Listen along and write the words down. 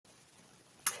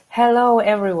Hello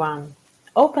everyone!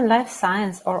 Open Life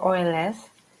Science, or OLS,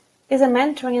 is a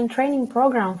mentoring and training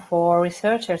program for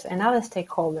researchers and other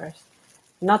stakeholders,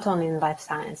 not only in life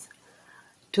science,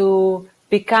 to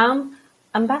become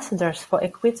ambassadors for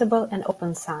equitable and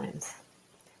open science.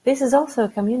 This is also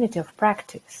a community of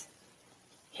practice.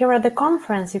 Here at the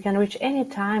conference you can reach any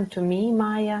time to me,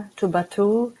 Maya, to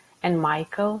Batul and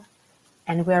Michael,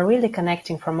 and we are really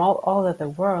connecting from all over the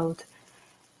world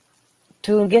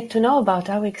to get to know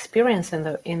about our experience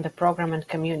in the program and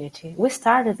community. We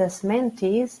started as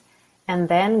mentees, and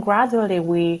then gradually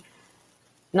we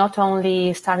not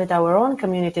only started our own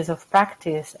communities of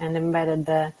practice and embedded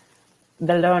the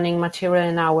learning material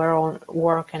in our own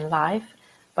work and life,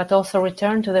 but also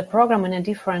returned to the program in a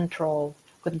different role,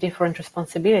 with different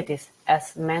responsibilities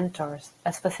as mentors,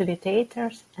 as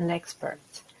facilitators and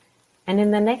experts. And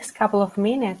in the next couple of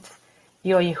minutes,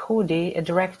 Yo Yehudi, a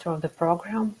director of the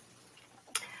program,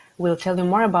 will tell you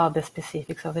more about the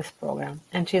specifics of this program,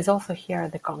 and she is also here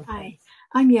at the conference. Hi,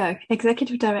 I'm Yo,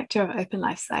 Executive Director of Open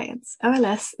Life Science.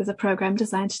 OLS is a program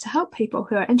designed to help people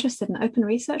who are interested in open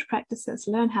research practices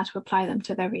learn how to apply them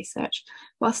to their research,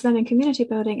 whilst learning community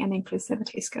building and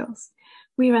inclusivity skills.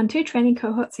 We run 2 training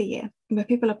cohorts a year, where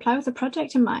people apply with a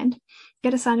project in mind,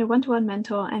 get assigned a one-to-one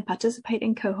mentor, and participate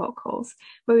in cohort calls,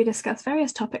 where we discuss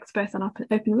various topics both on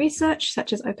open research,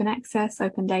 such as open access,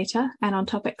 open data, and on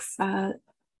topics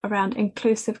around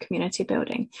inclusive community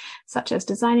building, such as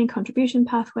designing contribution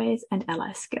pathways and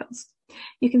ally skills.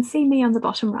 You can see me on the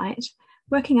bottom right.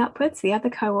 Working upwards, the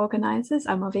other co-organizers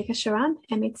are Malvika Sharan,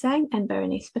 Emmy Tsang, and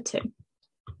Berenice Batu.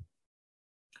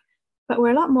 But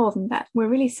we're a lot more than that. We're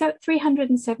really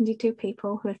 372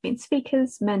 people who have been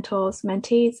speakers, mentors,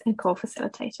 mentees, and core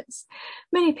facilitators.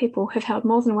 Many people have held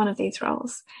more than one of these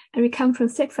roles, and we come from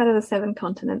 6 out of the 7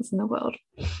 continents in the world.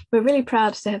 We're really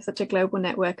proud to have such a global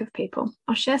network of people.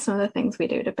 I'll share some of the things we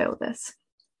do to build this.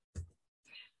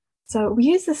 So we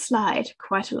use this slide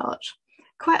quite a lot.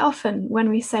 Quite often when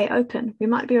we say open, we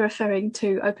might be referring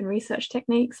to open research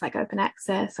techniques like open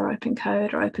access or open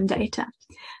code or open data.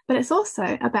 But it's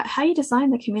also about how you design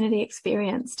the community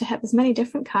experience to have as many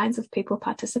different kinds of people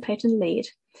participate and lead,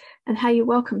 and how you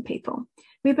welcome people.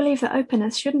 We believe that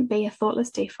openness shouldn't be a thoughtless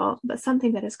default, but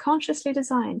something that is consciously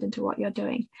designed into what you're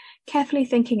doing, carefully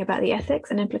thinking about the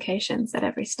ethics and implications at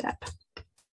every step.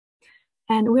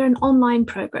 And we're an online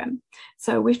program.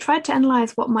 So we've tried to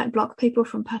analyze what might block people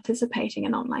from participating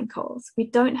in online calls. We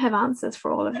don't have answers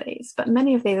for all of these, but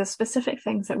many of these are specific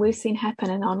things that we've seen happen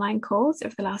in online calls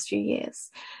over the last few years.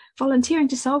 Volunteering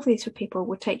to solve these for people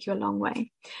will take you a long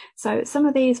way. So some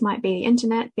of these might be the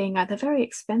internet being either very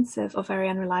expensive or very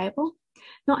unreliable,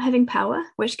 not having power,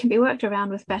 which can be worked around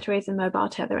with batteries and mobile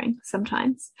tethering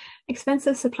sometimes.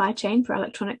 Expensive supply chain for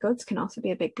electronic goods can also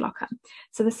be a big blocker.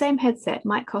 So the same headset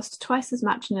might cost twice as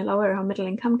much in a lower or middle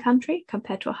income country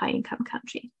compared to a high income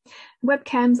country.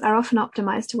 Webcams are often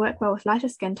optimized to work well with lighter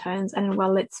skin tones and in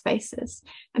well lit spaces,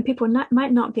 and people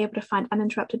might not be able to find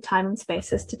uninterrupted time and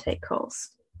spaces to take calls.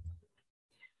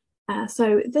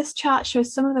 So this chart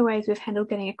shows some of the ways we've handled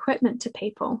getting equipment to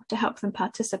people to help them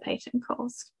participate in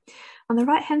calls. On the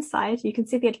right-hand side, you can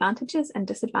see the advantages and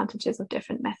disadvantages of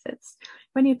different methods.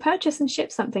 When you purchase and ship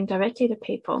something directly to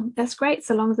people, that's great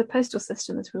so long as the postal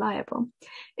system is reliable.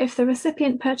 If the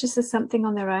recipient purchases something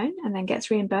on their own and then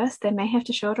gets reimbursed, they may have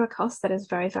to shoulder a cost that is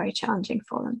very, very challenging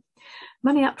for them.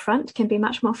 Money up front can be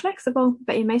much more flexible,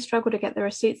 but you may struggle to get the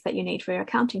receipts that you need for your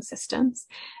accounting systems,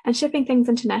 and shipping things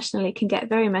internationally can get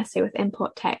very messy with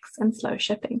import tax and slow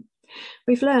shipping.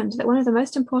 We've learned that one of the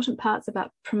most important parts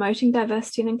about promoting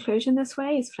diversity and inclusion this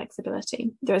way is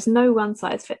flexibility. There is no one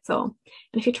size fits all,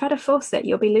 and if you try to force it,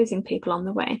 you'll be losing people on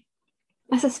the way.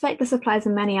 I suspect this applies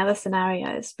in many other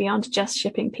scenarios beyond just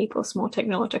shipping people small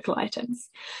technological items.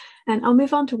 And I'll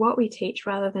move on to what we teach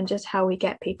rather than just how we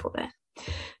get people there.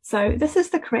 So this is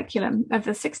the curriculum of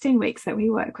the 16 weeks that we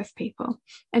work with people.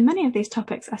 And many of these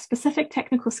topics are specific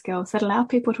technical skills that allow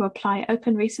people to apply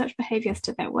open research behaviors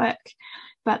to their work.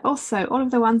 But also all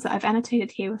of the ones that I've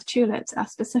annotated here with tulips are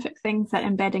specific things that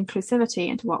embed inclusivity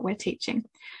into what we're teaching.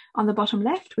 On the bottom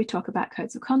left, we talk about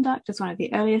codes of conduct as one of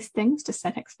the earliest things to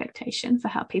set expectation for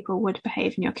how people would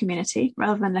behave in your community,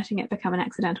 rather than letting it become an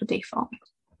accidental default.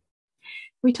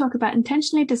 We talk about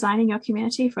intentionally designing your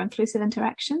community for inclusive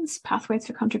interactions, pathways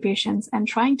for contributions, and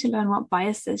trying to learn what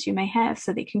biases you may have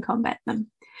so that you can combat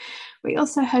them. We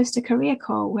also host a career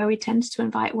call where we tend to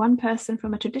invite one person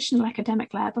from a traditional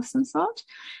academic lab of some sort,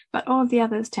 but all of the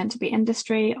others tend to be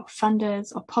industry or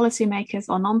funders or policymakers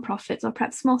or nonprofits or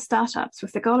perhaps small startups,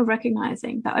 with the goal of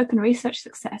recognizing that open research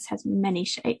success has many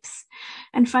shapes.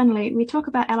 And finally, we talk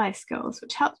about ally skills,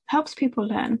 which helps people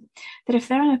learn that if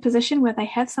they're in a position where they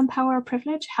have some power or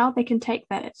privilege, how they can take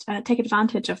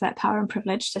advantage of that power and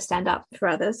privilege to stand up for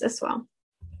others as well.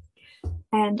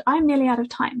 And I'm nearly out of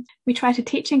time. We try to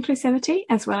teach inclusivity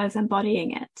as well as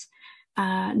embodying it.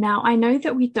 Now, I know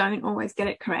that we don't always get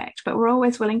it correct, but we're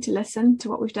always willing to listen to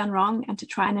what we've done wrong and to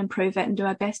try and improve it and do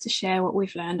our best to share what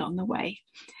we've learned on the way.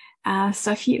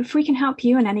 So if we can help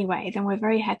you in any way, then we're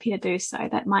very happy to do so.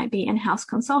 That might be in-house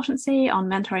consultancy, on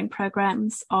mentoring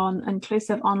programs, on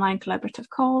inclusive online collaborative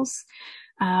calls.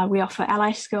 We offer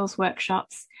ally skills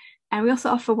workshops, and we also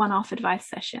offer one-off advice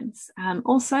sessions.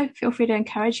 Also, feel free to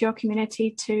encourage your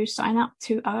community to sign up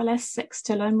to OLS 6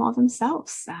 to learn more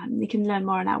themselves. You can learn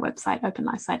more on our website,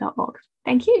 openlifesci.org.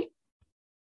 Thank you.